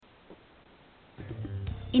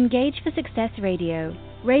Engage for Success Radio,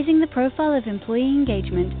 raising the profile of employee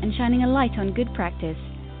engagement and shining a light on good practice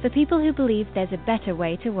for people who believe there's a better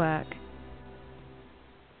way to work.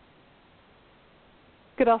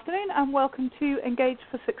 Good afternoon and welcome to Engage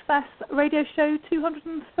for Success Radio Show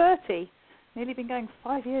 230. Nearly been going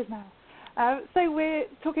 5 years now. So we're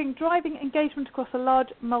talking driving engagement across a large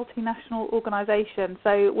multinational organisation.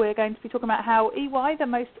 So we're going to be talking about how EY, the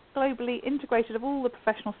most globally integrated of all the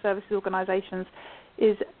professional services organisations,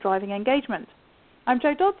 is driving engagement. I'm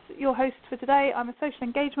Jo Dodds, your host for today. I'm a social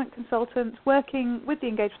engagement consultant working with the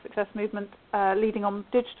Engage for Success movement, leading on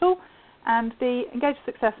digital. And the Engage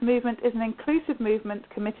for Success movement is an inclusive movement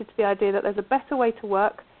committed to the idea that there's a better way to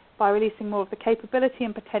work by releasing more of the capability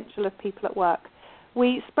and potential of people at work.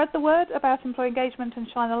 We spread the word about employee engagement and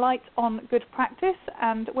shine a light on good practice,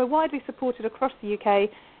 and we're widely supported across the UK,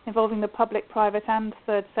 involving the public, private and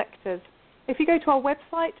third sectors. If you go to our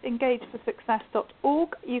website, engageforsuccess.org,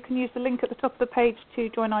 you can use the link at the top of the page to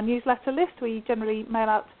join our newsletter list. We generally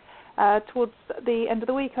mail out towards the end of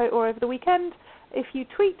the week or over the weekend. If you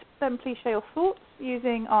tweet, then please share your thoughts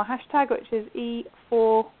using our hashtag, which is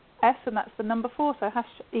E4S, and that's the number 4, so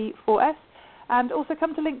 #E4S. And also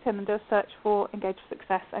come to LinkedIn and do a search for Engage for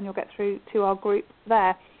Success, and you'll get through to our group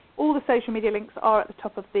there. All the social media links are at the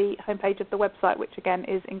top of the homepage of the website, which again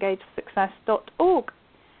is engageforsuccess.org.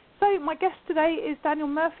 So my guest today is Daniel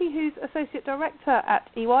Murphy, who's Associate Director at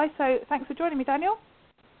EY. So thanks for joining me, Daniel.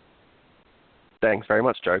 Thanks very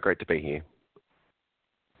much, Jo. Great to be here.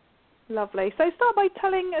 Lovely. So start by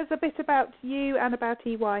telling us a bit about you and about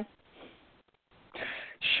EY.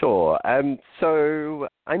 Sure. So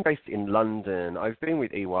I'm based in London. I've been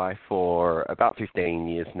with EY for about 15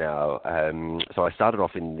 years now. So I started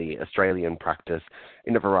off in the Australian practice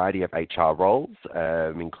in a variety of HR roles,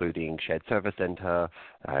 including shared service centre,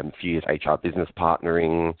 a few years HR business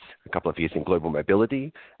partnering, a couple of years in global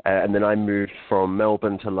mobility. And then I moved from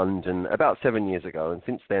Melbourne to London about 7 years ago. And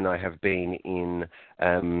since then I have been in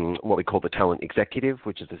what we call the talent executive,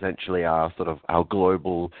 which is essentially our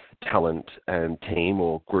global talent team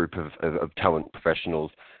or group of talent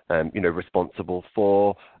professionals, responsible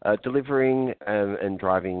for delivering and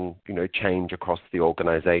driving, change across the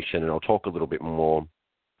organisation. And I'll talk a little bit more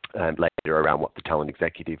later around what the talent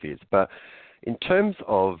executive is. But in terms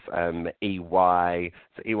of EY,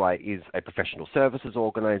 so EY is a professional services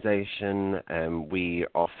organisation. We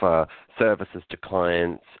offer services to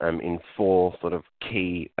clients in 4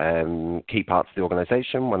 key parts of the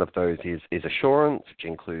organisation. One of those is assurance, which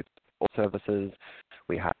includes all services.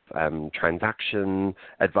 We have transaction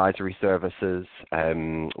advisory services,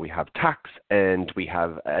 we have tax, and we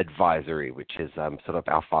have advisory, which is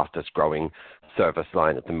our fastest growing service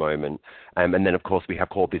line at the moment. And then, of course, we have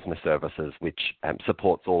core business services, which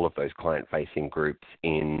supports all of those client-facing groups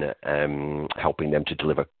in helping them to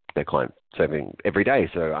deliver their client serving every day.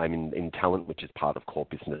 So I'm in talent, which is part of core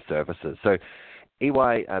business services. So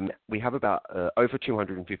EY, we have about over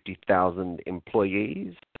 250,000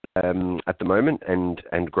 employees at the moment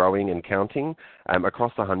and growing and counting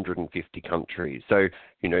across 150 countries. So,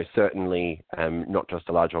 certainly not just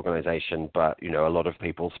a large organization, but, a lot of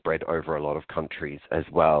people spread over a lot of countries as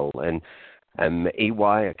well. And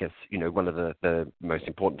EY, I guess, one of the most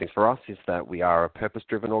important things for us is that we are a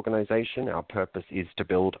purpose-driven organization. Our purpose is to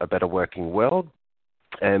build a better working world.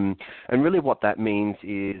 And really what that means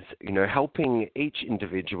is, helping each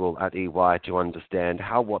individual at EY to understand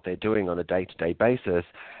how what they're doing on a day-to-day basis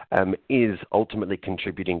is ultimately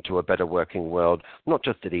contributing to a better working world, not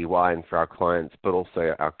just at EY and for our clients, but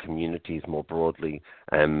also our communities more broadly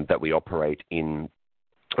that we operate in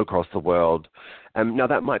across the world. Now,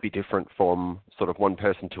 that might be different from one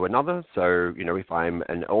person to another. So, if I'm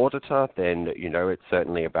an auditor, then, it's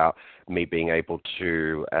certainly about me being able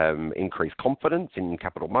to increase confidence in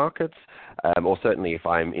capital markets, or certainly if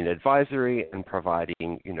I'm in advisory and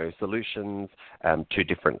providing, solutions to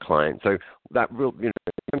different clients. So that will,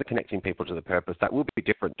 connecting people to the purpose, that will be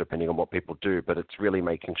different depending on what people do, but it's really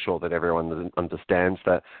making sure that everyone understands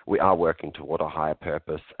that we are working toward a higher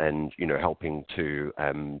purpose and,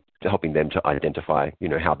 helping them to identify,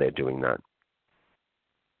 how they're doing that.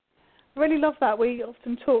 I really love that. We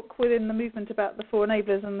often talk within the movement about the 4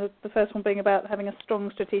 enablers, and the first one being about having a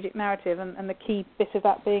strong strategic narrative, and the key bit of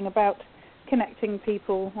that being about connecting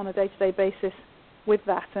people on a day-to-day basis with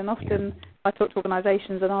that. And often I talk to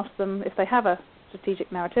organisations and ask them if they have a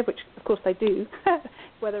strategic narrative, which of course they do,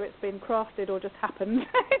 whether it's been crafted or just happened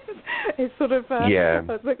is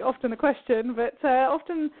often a question, but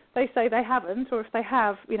often they say they haven't, or if they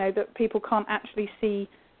have, that people can't actually see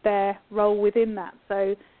their role within that.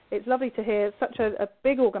 So it's lovely to hear such a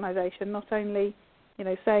big organisation not only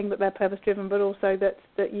saying that they're purpose-driven, but also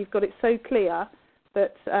that you've got it so clear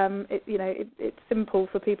that it's simple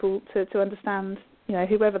for people to understand,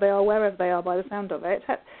 whoever they are, wherever they are, by the sound of it.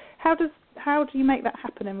 How do you make that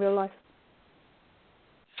happen in real life?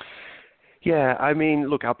 Yeah, I mean,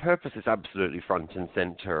 look, our purpose is absolutely front and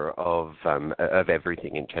center of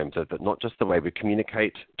everything in terms of not just the way we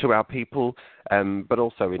communicate to our people, but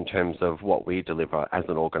also in terms of what we deliver as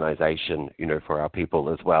an organization, for our people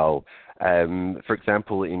as well. For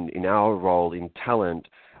example, in our role in talent,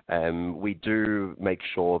 we do make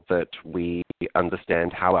sure that we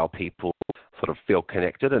understand how our people sort of feel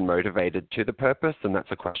connected and motivated to the purpose, and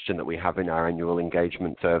that's a question that we have in our annual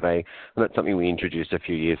engagement survey, and that's something we introduced a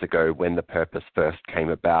few years ago when the purpose first came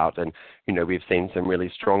about, and we've seen some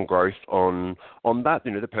really strong growth on that.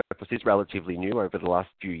 The purpose is relatively new over the last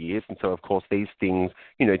few years, and so of course these things,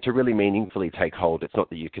 to really meaningfully take hold, it's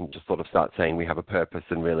not that you can just sort of start saying we have a purpose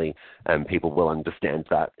and really people will understand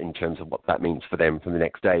that in terms of what that means for them for the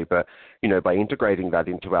next day, but by integrating that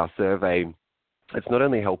into our survey, it's not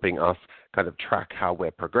only helping us kind of track how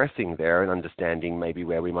we're progressing there and understanding maybe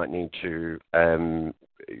where we might need to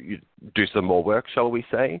do some more work, shall we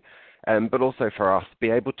say, but also for us be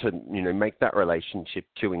able to, make that relationship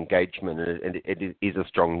to engagement, and it is a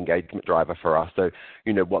strong engagement driver for us. So,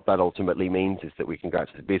 what that ultimately means is that we can go out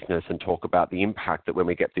to the business and talk about the impact that when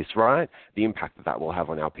we get this right, the impact that will have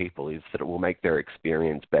on our people is that it will make their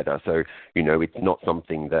experience better. So, it's not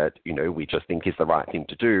something that, we just think is the right thing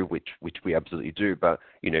to do, which we absolutely do, but,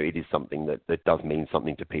 it is something that does mean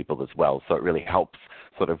something to people as well. So it really helps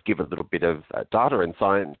sort of give a little bit of data and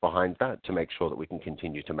science behind that to make sure that we can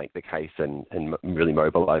continue to make the case and really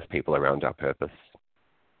mobilize people around our purpose.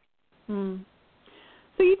 So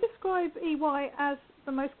you describe EY as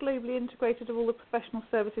the most globally integrated of all the professional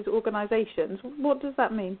services organisations. What does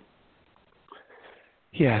that mean?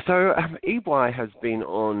 Yeah, so EY has been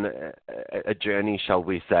on a journey, shall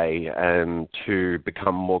we say, to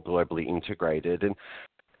become more globally integrated.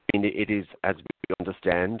 And it is, as we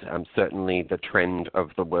understand, certainly the trend of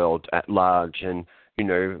the world at large. And,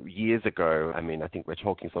 years ago, I think we're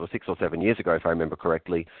talking sort of 6 or 7 years ago, if I remember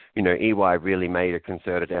correctly, EY really made a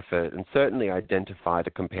concerted effort and certainly identified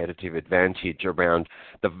a competitive advantage around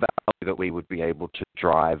the value that we would be able to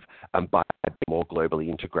drive by being more globally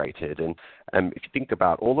integrated. And if you think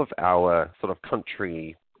about all of our sort of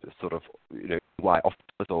country sort of, EY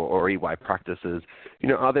office or EY practices,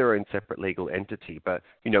 are their own separate legal entity. But,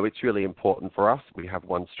 it's really important for us. We have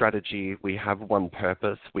one strategy, we have one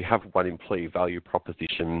purpose, we have one employee value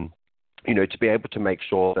proposition, to be able to make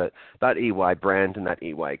sure that EY brand and that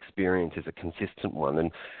EY experience is a consistent one.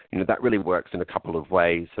 And, that really works in a couple of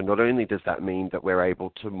ways. So not only does that mean that we're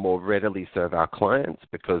able to more readily serve our clients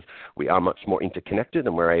because we are much more interconnected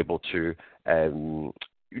and we're able to,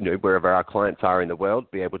 wherever our clients are in the world,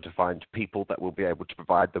 be able to find people that will be able to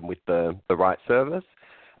provide them with the right service.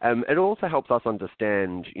 It also helps us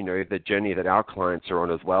understand, the journey that our clients are on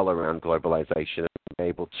as well around globalization, and be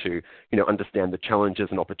able to, understand the challenges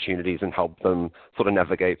and opportunities and help them sort of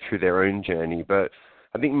navigate through their own journey. But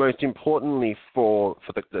I think most importantly for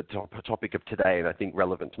the topic of today, and I think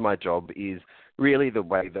relevant to my job, is really the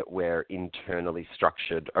way that we're internally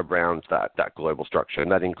structured around that global structure.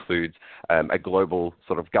 And that includes a global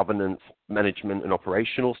sort of governance, management and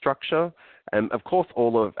operational structure. Of course,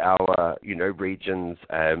 all of our, regions,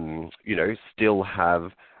 still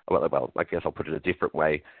have, well, I guess I'll put it a different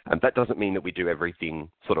way. That doesn't mean that we do everything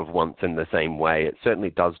sort of once in the same way. It certainly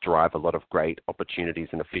does drive a lot of great opportunities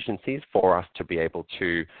and efficiencies for us to be able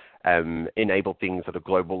to enable things at a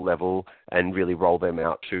global level and really roll them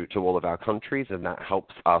out to all of our countries. And that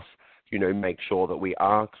helps us, make sure that we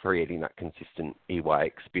are creating that consistent EY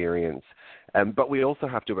experience. But we also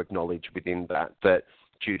have to acknowledge within that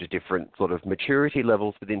due to different sort of maturity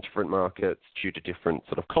levels within different markets, due to different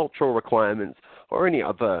sort of cultural requirements, or any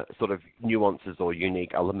other sort of nuances or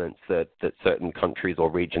unique elements that certain countries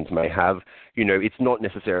or regions may have, it's not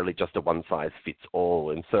necessarily just a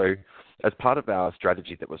one-size-fits-all. And so as part of our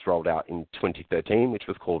strategy that was rolled out in 2013, which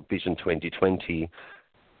was called Vision 2020,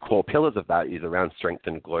 core pillars of that is around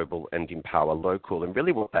strengthen global and empower local. And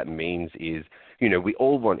really what that means is, we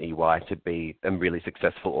all want EY to be a really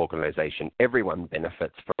successful organization. Everyone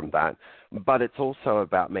benefits from that. But it's also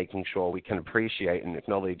about making sure we can appreciate and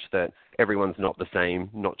acknowledge that everyone's not the same,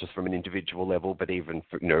 not just from an individual level, but even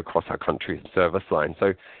across our country's service line.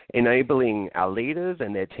 So enabling our leaders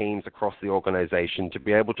and their teams across the organization to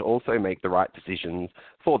be able to also make the right decisions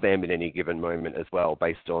for them in any given moment as well,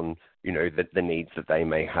 based on the needs that they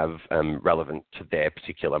may have relevant to their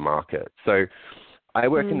particular market. So I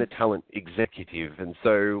work in the talent executive, and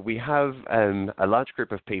so we have a large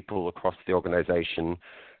group of people across the organization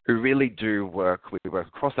who really do work. We work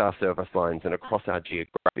across our service lines and across our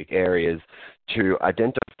geographic areas to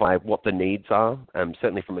identify what the needs are.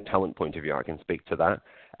 Certainly from a talent point of view, I can speak to that,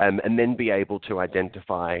 and then be able to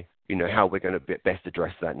identify, how we're going to best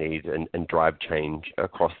address that need and drive change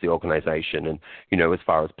across the organization. And, as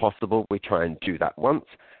far as possible, we try and do that once,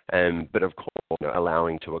 but of course,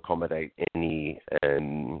 allowing to accommodate any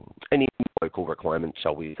local requirements,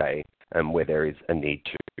 shall we say, where there is a need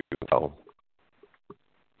to as well.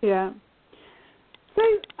 Yeah. So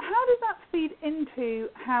how does that feed into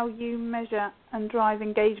how you measure and drive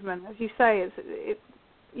engagement? As you say,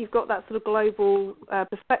 you've got that sort of global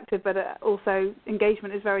perspective, but also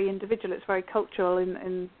engagement is very individual. It's very cultural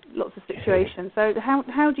in lots of situations. So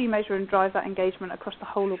how do you measure and drive that engagement across the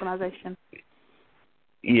whole organisation?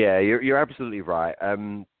 Yeah, you're absolutely right.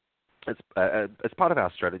 As part of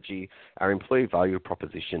our strategy, our employee value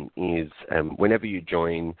proposition is whenever you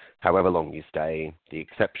join, however long you stay, the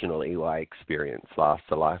exceptional EY experience lasts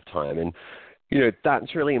a lifetime. And,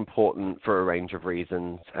 that's really important for a range of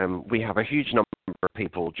reasons. We have a huge number of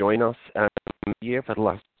people join us a year. For the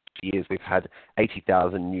last years, we've had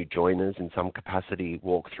 80,000 new joiners in some capacity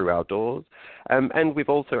walk through our doors. And we've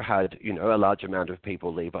also had, a large amount of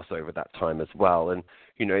people leave us over that time as well. And,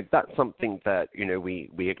 that's something that,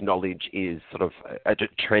 we acknowledge is sort of a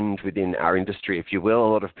trend within our industry, if you will.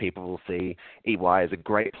 A lot of people will see EY as a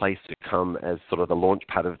great place to come as sort of the launch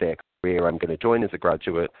pad of their career. I'm going to join as a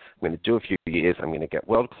graduate. I'm going to do a few years. I'm going to get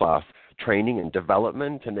world-class training and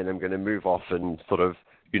development, and then I'm going to move off and sort of,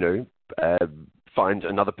 find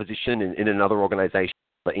another position in another organization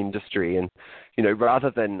or industry. And,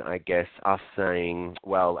 rather than, I guess, us saying,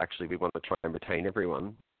 well, actually, we want to try and retain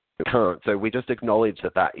everyone, we can't. So we just acknowledge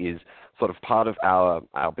that is sort of part of our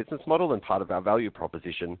business model and part of our value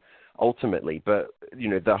proposition ultimately. But,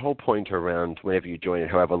 the whole point around whenever you join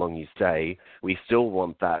and however long you stay, we still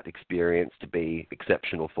want that experience to be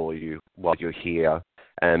exceptional for you while you're here.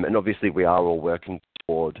 And obviously we are all working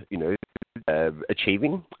toward,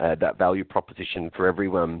 achieving that value proposition for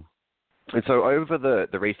everyone. And so over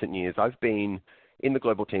the recent years, I've been in the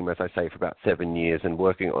global team, as I say, for about 7 years and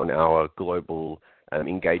working on our global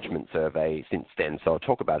engagement survey since then. So I'll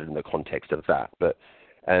talk about it in the context of that. But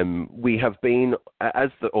we have been, as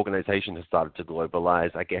the organization has started to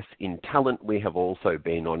globalize, I guess in talent, we have also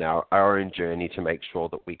been on our own journey to make sure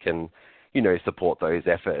that we can support those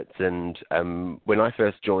efforts. And when I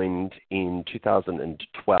first joined in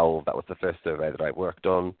 2012, that was the first survey that I worked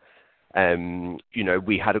on.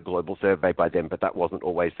 We had a global survey by then, but that wasn't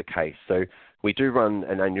always the case. So we do run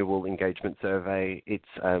an annual engagement survey. It's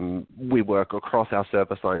we work across our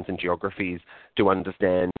service lines and geographies to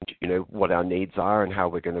understand, what our needs are and how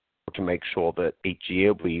we're going to make sure that each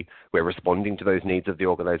year we're responding to those needs of the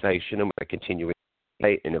organization, and we're continuing to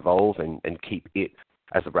innovate and evolve and keep it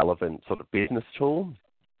as a relevant sort of business tool.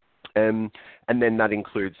 And then that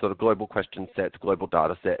includes sort of global question sets, global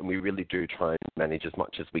data set, and we really do try and manage as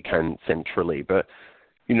much as we can centrally. But,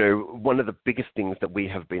 one of the biggest things that we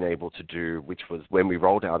have been able to do, which was when we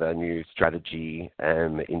rolled out our new strategy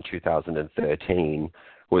in 2013,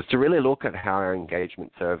 was to really look at how our engagement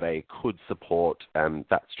survey could support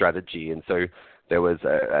that strategy. And so there was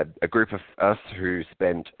a group of us who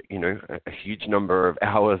spent, a huge number of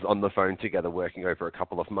hours on the phone together working over a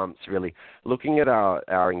couple of months, really looking at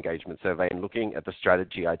our engagement survey and looking at the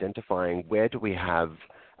strategy, identifying where do we have,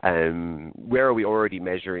 where are we already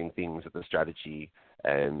measuring things that the strategy,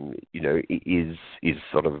 is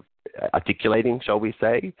sort of articulating, shall we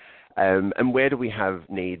say, and where do we have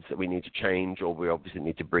needs that we need to change, or we obviously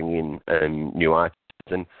need to bring in new items.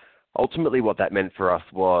 And ultimately what that meant for us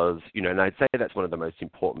was, and I'd say that's one of the most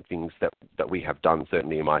important things that we have done,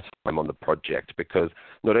 certainly in my time on the project, because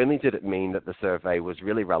not only did it mean that the survey was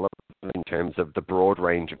really relevant in terms of the broad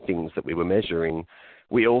range of things that we were measuring,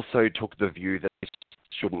 we also took the view that this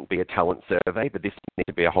shouldn't be a talent survey, but this needs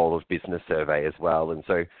to be a whole of business survey as well. And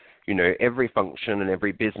so, every function and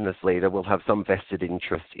every business leader will have some vested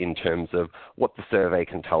interest in terms of what the survey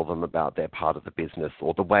can tell them about their part of the business,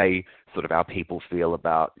 or the way sort of our people feel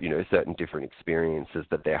about, certain different experiences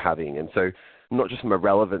that they're having. And so not just from a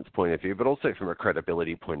relevance point of view, but also from a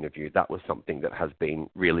credibility point of view, that was something that has been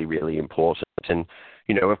really, really important. And,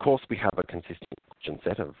 of course, we have a consistent question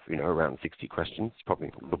set of, around 60 questions, probably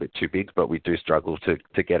a little bit too big, but we do struggle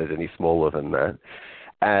to get it any smaller than that.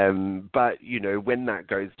 But, when that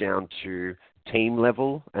goes down to team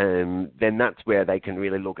level, then that's where they can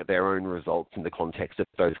really look at their own results in the context of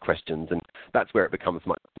those questions. And that's where it becomes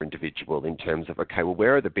much more individual in terms of, okay, well,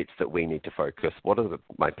 where are the bits that we need to focus? What are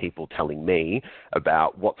my people telling me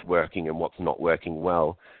about what's working and what's not working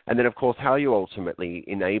well? And then, of course, how you ultimately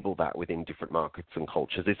enable that within different markets and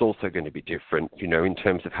cultures is also going to be different, in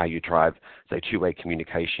terms of how you drive, say, two-way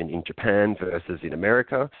communication in Japan versus in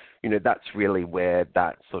America. That's really where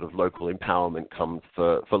that sort of local empowerment comes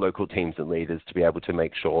for local teams and leaders to be able to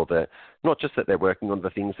make sure that not just that they're working on the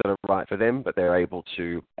things that are right for them, but they're able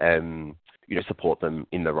to, support them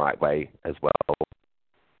in the right way as well.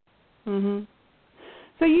 Mm-hmm.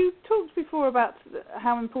 So you talked before about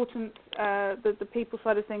how important the people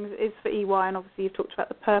side of things is for EY, and obviously you've talked about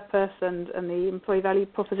the purpose and the employee value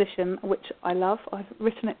proposition, which I love. I've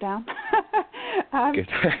written it down. Good.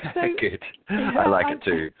 Good. I like it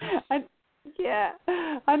too.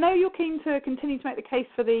 I know you're keen to continue to make the case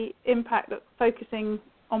for the impact that focusing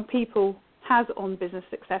on people has on business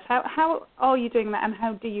success. How are you doing that, and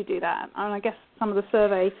how do you do that? And I guess some of the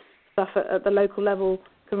survey stuff at the local level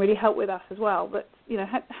can really help with us as well. But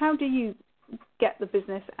how do you get the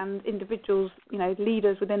business and individuals,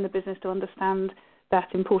 leaders within the business to understand that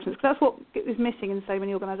importance? Because that's what is missing in so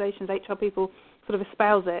many organisations. HR people sort of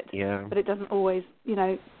espouse it, but it doesn't always,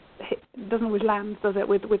 doesn't always land, does it,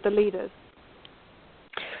 with the leaders?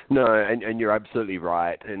 No, and you're absolutely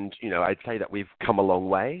right. And, I'd say that we've come a long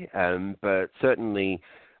way, but certainly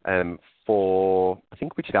I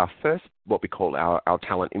think we did our first, what we call our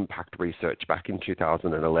talent impact research back in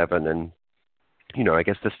 2011, and I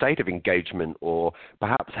guess the state of engagement, or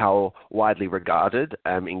perhaps how widely regarded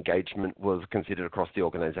engagement was considered across the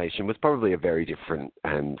organisation, was probably a very different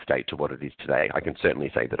state to what it is today. I can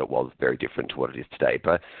certainly say that it was very different to what it is today.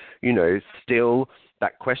 But, still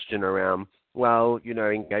that question around, well,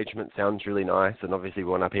 engagement sounds really nice, and obviously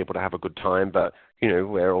we want our people to have a good time, but,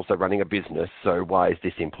 we're also running a business, so why is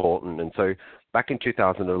this important? And so back in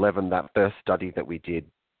 2011, that first study that we did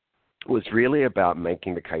was really about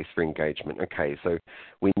making the case for engagement. Okay, so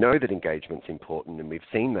we know that engagement's important, and we've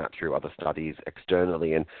seen that through other studies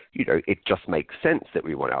externally, and, it just makes sense that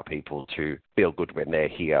we want our people to feel good when they're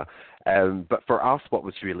here. But for us, what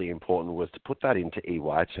was really important was to put that into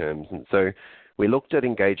EY terms. And so we looked at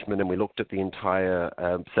engagement, and we looked at the entire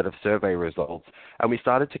set of survey results, and we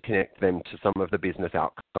started to connect them to some of the business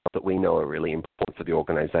outcomes that we know are really important for the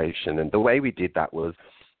organisation. And the way we did that was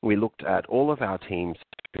we looked at all of our teams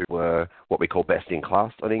who were what we call best in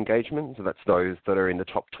class on engagement. So that's those that are in the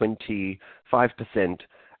top 25%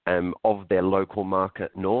 of their local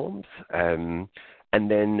market norms. And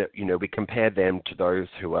then, we compare them to those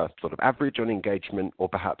who are sort of average on engagement, or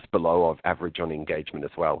perhaps below of average on engagement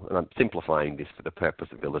as well. And I'm simplifying this for the purpose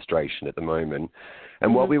of illustration at the moment.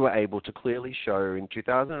 And what we were able to clearly show in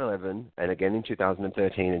 2011, and again in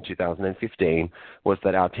 2013 and 2015, was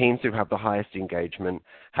that our teams who have the highest engagement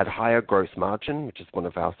had higher gross margin, which is one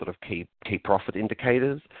of our sort of key profit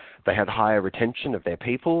indicators. They had higher retention of their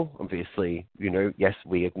people. Obviously, yes,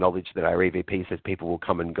 we acknowledge that our EVP says people will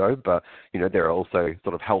come and go, but, there are also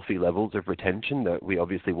sort of healthy levels of retention that we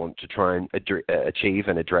obviously want to try and achieve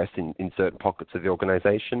and address in certain pockets of the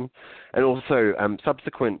organisation. And also,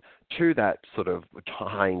 subsequent to that sort of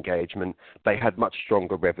high engagement, they had much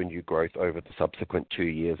stronger revenue growth over the subsequent 2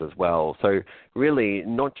 years as well. So really,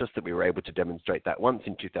 not just that we were able to demonstrate that once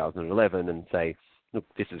in 2011 and say, look,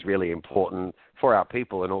 this is really important for our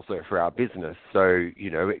people and also for our business. So,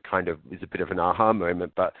 it kind of is a bit of an aha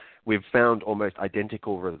moment, but we've found almost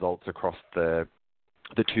identical results across the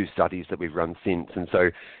two studies that we've run since. And so,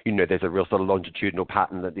 there's a real sort of longitudinal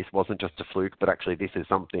pattern that this wasn't just a fluke, but actually this is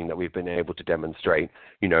something that we've been able to demonstrate,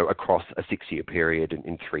 across a 6-year period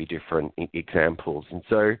in 3 different examples. And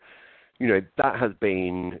so, that has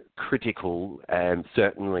been critical,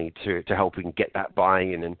 certainly to helping get that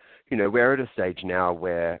buy-in. And, we're at a stage now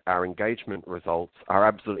where our engagement results are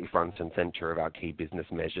absolutely front and center of our key business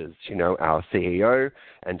measures. Our CEO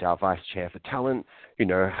and our Vice Chair for Talent,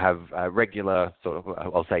 have regular sort of,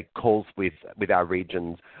 I'll say, calls with our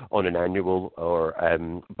regions on an annual or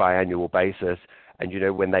biannual basis.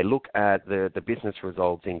 And, when they look at the business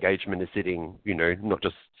results, engagement is sitting, not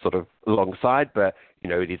just sort of alongside, but,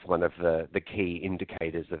 it is one of the key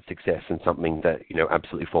indicators of success, and something that,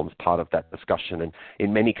 absolutely forms part of that discussion. And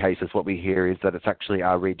in many cases, what we hear is that it's actually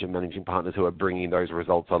our region managing partners who are bringing those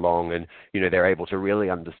results along, and, they're able to really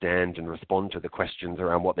understand and respond to the questions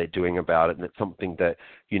around what they're doing about it. And it's something that,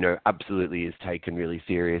 absolutely is taken really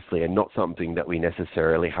seriously, and not something that we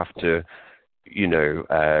necessarily have to,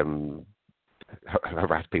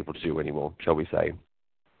 harass people to do anymore, shall we say.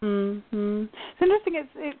 Mm-hmm. It's interesting.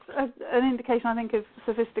 It's an indication, I think, of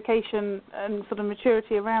sophistication and sort of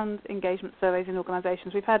maturity around engagement surveys in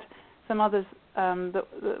organisations. We've had some others that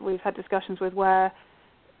we've had discussions with where,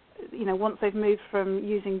 once they've moved from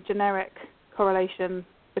using generic correlation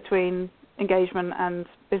between engagement and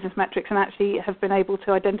business metrics and actually have been able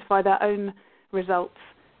to identify their own results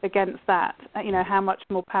against that, how much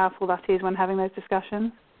more powerful that is when having those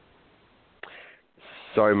discussions.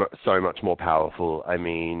 So much more powerful. I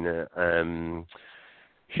mean, and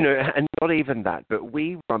not even that, but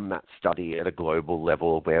we run that study at a global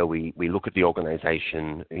level where we look at the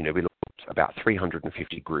organisation. We look at about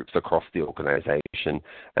 350 groups across the organisation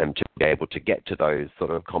to be able to get to those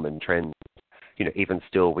sort of common trends. Even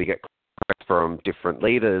still, we get from different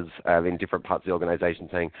leaders in different parts of the organisation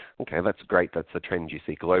saying, okay, that's great, that's the trend you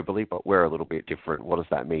see globally, but we're a little bit different. What does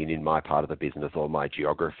that mean in my part of the business or my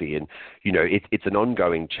geography? And, it's an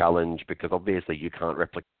ongoing challenge because obviously you can't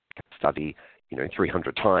replicate a study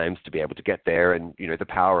 300 times to be able to get there. And, the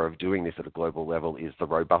power of doing this at a global level is the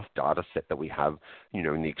robust data set that we have,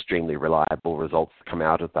 and the extremely reliable results that come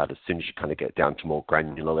out of that. As soon as you kind of get down to more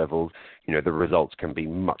granular levels, the results can be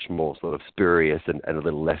much more sort of spurious and a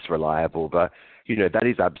little less reliable. But, that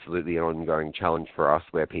is absolutely an ongoing challenge for us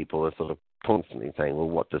where people are sort of constantly saying, well,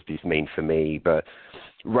 what does this mean for me? But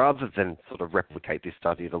rather than sort of replicate this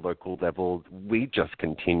study at a local level, we just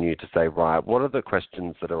continue to say, right, what are the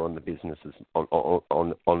questions that are on the businesses,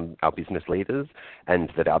 on our business leaders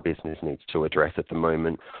and that our business needs to address at the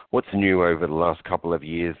moment? What's new over the last couple of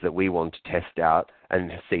years that we want to test out and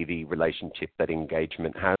see the relationship that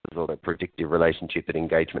engagement has, or the predictive relationship that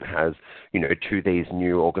engagement has, to these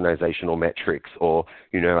new organizational metrics or,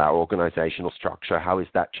 our organizational structure? How is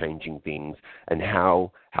that changing things, and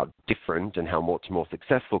how different and how much more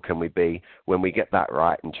successful can we be when we get that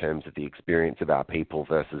right in terms of the experience of our people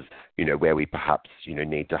versus, where we perhaps,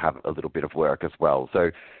 need to have a little bit of work as well.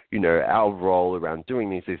 So, our role around doing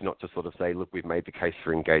this is not to sort of say, look, we've made the case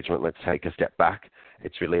for engagement, let's take a step back.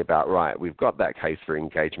 It's really about, right, we've got that case for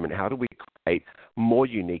engagement. How do we create more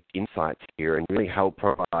unique insights here and really help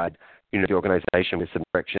provide, the organisation with some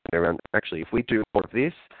direction around, actually, if we do more of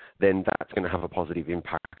this, then that's going to have a positive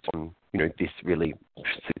impact on, this really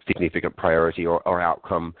significant priority or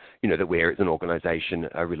outcome, that we as an organisation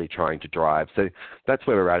are really trying to drive. So that's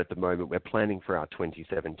where we're at the moment. We're planning for our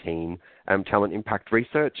 2017 talent impact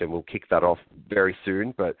research, and we'll kick that off very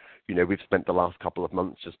soon. But, we've spent the last couple of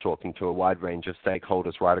months just talking to a wide range of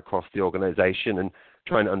stakeholders right across the organisation and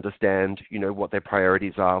trying to understand, what their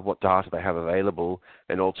priorities are, what data they have available,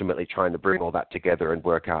 and ultimately trying to bring all that together and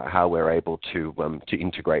work out how we're able to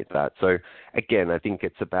integrate that. So again, I think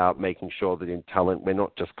it's about making sure that in talent we're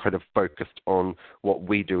not just kind of focused on what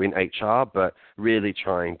we do in HR, but really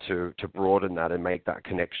trying to broaden that and make that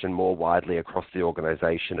connection more widely across the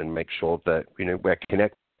organisation and make sure that, we're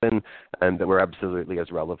connected and that we're absolutely as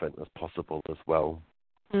relevant as possible as well.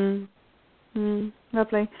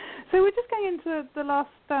 Lovely. So we're just going into the last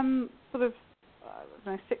sort of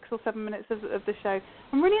 6 or 7 minutes of the show.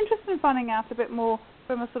 I'm really interested in finding out a bit more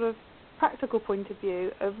from a sort of practical point of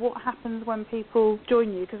view of what happens when people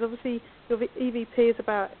join you, because obviously your EVP is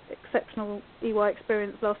about exceptional EY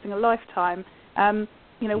experience lasting a lifetime.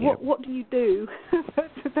 What do you do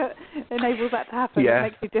that enables that to happen? Yeah.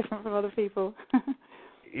 That makes you different from other people?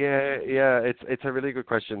 Yeah, it's a really good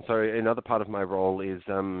question. So another part of my role is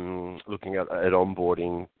looking at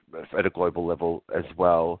onboarding at a global level as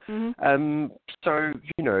well. Mm-hmm. So,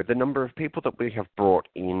 the number of people that we have brought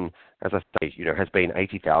in, as I say, has been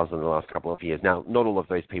 80,000 in the last couple of years. Now, not all of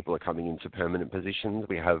those people are coming into permanent positions.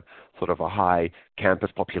 We have sort of a high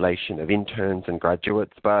campus population of interns and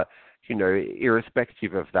graduates, but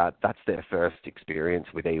irrespective of that, that's their first experience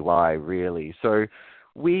with EY, really. So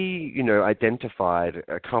we, identified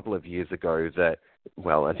a couple of years ago that,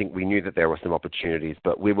 well, I think we knew that there were some opportunities,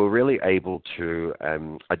 but we were really able to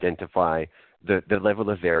identify the level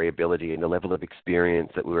of variability and the level of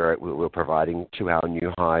experience that we were providing to our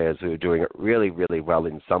new hires who were doing it really, really well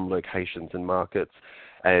in some locations and markets,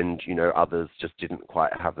 and, others just didn't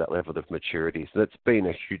quite have that level of maturity. So that's been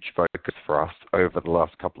a huge focus for us over the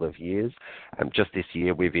last couple of years. Just this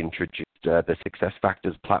year, we've introduced the Success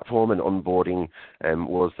Factors platform, and onboarding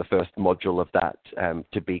was the first module of that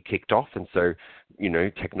to be kicked off. And so,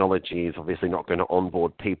 technology is obviously not going to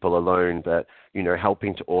onboard people alone, but,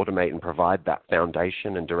 helping to automate and provide that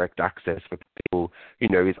foundation and direct access for people,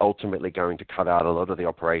 is ultimately going to cut out a lot of the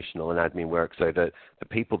operational and admin work so that the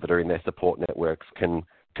people that are in their support networks can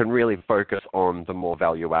really focus on the more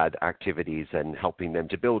value-add activities and helping them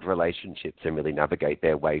to build relationships and really navigate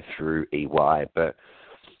their way through EY. But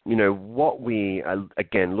what we,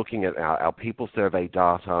 again, looking at our people survey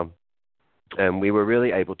data, we were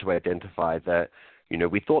really able to identify that,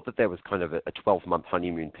 we thought that there was kind of a 12-month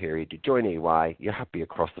honeymoon period. You join EY, you're happy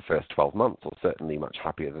across the first 12 months, or certainly much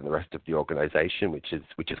happier than the rest of the organization, which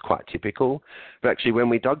is quite typical. But actually, when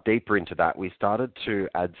we dug deeper into that, we started to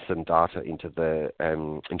add some data into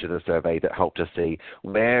the survey that helped us see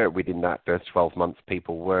where within that first 12 months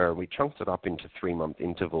people were. We chunked it up into 3-month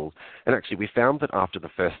intervals. And actually, we found that after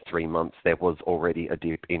the first 3 months, there was already a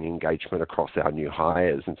dip in engagement across our new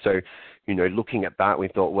hires. And so, looking at that, we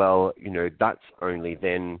thought, well, that's only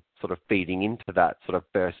then sort of feeding into that sort of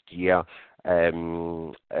first year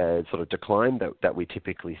sort of decline that we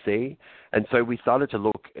typically see. And so we started to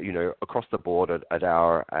look, across the board at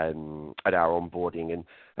our onboarding, and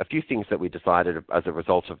a few things that we decided as a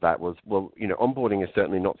result of that was, well, onboarding is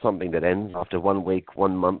certainly not something that ends after 1 week,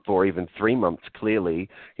 1 month, or even 3 months. Clearly,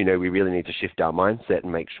 we really need to shift our mindset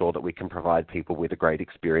and make sure that we can provide people with a great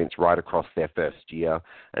experience right across their first year.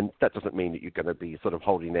 And that doesn't mean that you're going to be sort of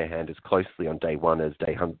holding their hand as closely on day one as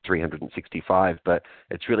day 365, but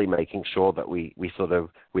it's really making sure that we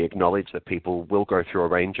acknowledge that people will go through a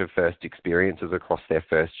range of first experiences across their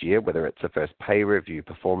first year, whether it's a first pay review,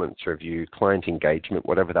 performance review, client engagement,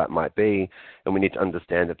 whatever that might be. And we need to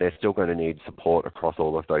understand that they're still going to need support across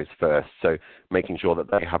all of those firsts. So making sure that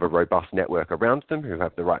they have a robust network around them who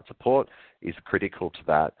have the right support is critical to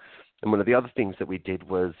that. And one of the other things that we did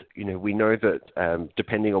was, we know that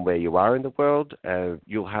depending on where you are in the world,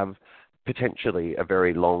 you'll have potentially a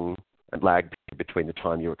very long lag between the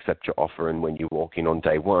time you accept your offer and when you walk in on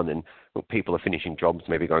day one. And people are finishing jobs,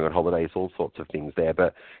 maybe going on holidays, all sorts of things there.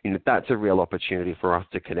 But, that's a real opportunity for us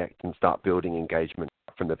to connect and start building engagement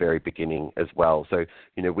from the very beginning as well. So,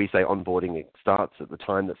 we say onboarding starts at the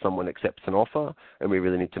time that someone accepts an offer, and we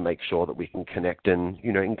really need to make sure that we can connect and,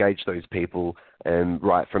 engage those people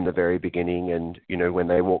right from the very beginning. And, when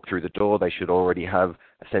they walk through the door, they should already have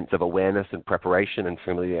a sense of awareness and preparation and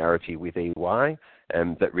familiarity with EY.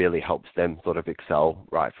 That really helps them sort of excel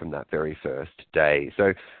right from that very first day.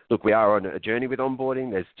 So, look, we are on a journey with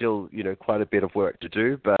onboarding. There's still, quite a bit of work to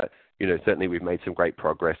do, but, certainly we've made some great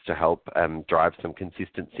progress to help drive some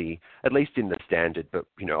consistency, at least in the standard. But,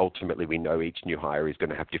 ultimately we know each new hire is going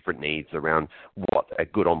to have different needs around what a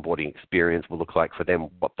good onboarding experience will look like for them,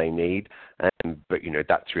 what they need. But,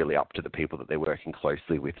 that's really up to the people that they're working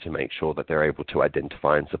closely with to make sure that they're able to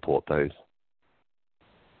identify and support those.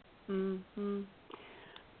 Mm-hmm.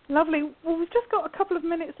 Lovely. Well, we've just got a couple of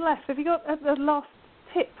minutes left. Have you got a last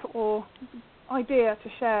tip or idea to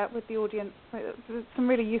share with the audience? There's some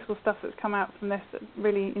really useful stuff that's come out from this, that's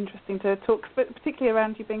really interesting to talk, particularly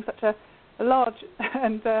around you being such a large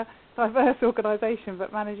and diverse organisation,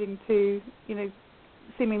 but managing to,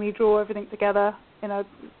 seemingly draw everything together in a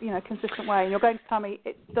consistent way. And you're going to tell me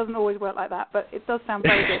it doesn't always work like that, but it does sound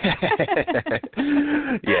very good.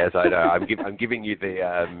 Yes, I know. I'm giving you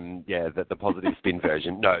the positive spin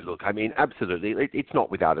version. No, look, I mean, absolutely, it's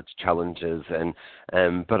not without its challenges,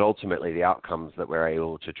 but ultimately the outcomes that we're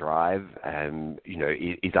able to drive,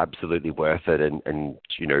 is absolutely worth it, and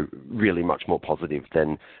really much more positive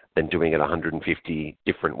than doing it 150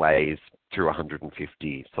 different ways through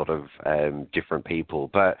 150 sort of different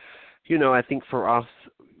people. But I think for us,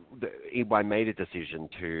 EY made a decision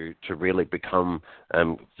to really become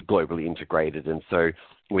globally integrated, and so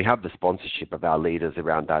we have the sponsorship of our leaders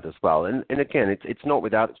around that as well. And again, it's not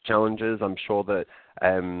without its challenges. I'm sure that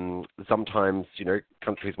sometimes,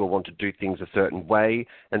 countries will want to do things a certain way,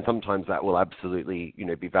 and sometimes that will absolutely,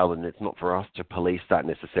 be valid, and it's not for us to police that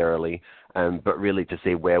necessarily, but really to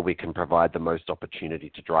see where we can provide the most opportunity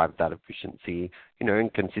to drive that efficiency,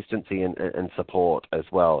 and consistency and support as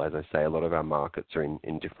well. As I say, a lot of our markets are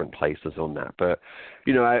in different places on that. But,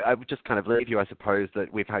 I would just kind of leave you, I suppose,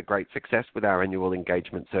 that we've had great success with our annual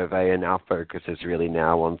engagement survey, and our focus is really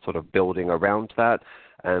now on sort of building around that,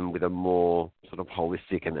 with a more sort of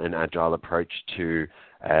holistic and agile approach to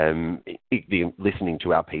listening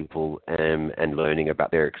to our people and learning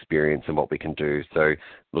about their experience and what we can do. So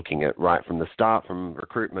looking at right from the start, from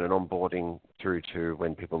recruitment and onboarding through to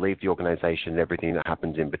when people leave the organization and everything that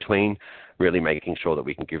happens in between, really making sure that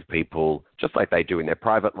we can give people, just like they do in their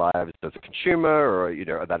private lives as a consumer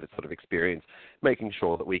or, that sort of experience, making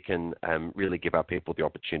sure that we can really give our people the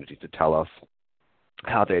opportunity to tell us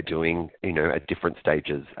how they're doing, at different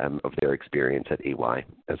stages of their experience at EY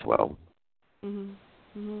as well. Mm-hmm.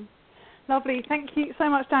 Mm-hmm. Lovely. Thank you so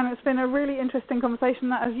much, Dan. It's been a really interesting conversation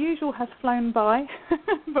that, as usual, has flown by,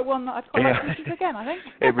 but one that I'd quite like to listen again, I think.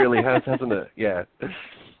 It really has, hasn't it? Yeah.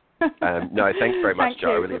 No, thanks very much, Thank Joe.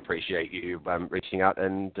 you. I really appreciate you reaching out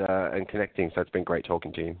and connecting, so it's been great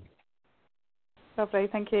talking to you. Lovely,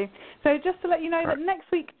 thank you. So just to let you know that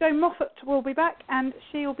next week Jo Moffat will be back, and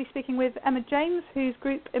she will be speaking with Emma James, who's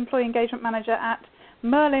Group Employee Engagement Manager at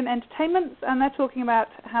Merlin Entertainments, and they're talking about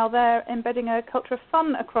how they're embedding a culture of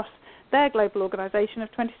fun across their global organisation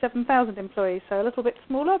of 27,000 employees, so a little bit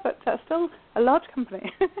smaller, but still a large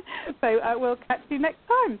company. So we'll catch you next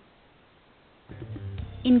time.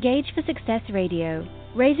 Engage for Success Radio,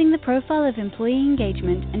 raising the profile of employee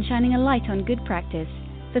engagement and shining a light on good practice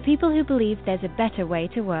for people who believe there's a better way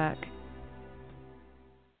to work.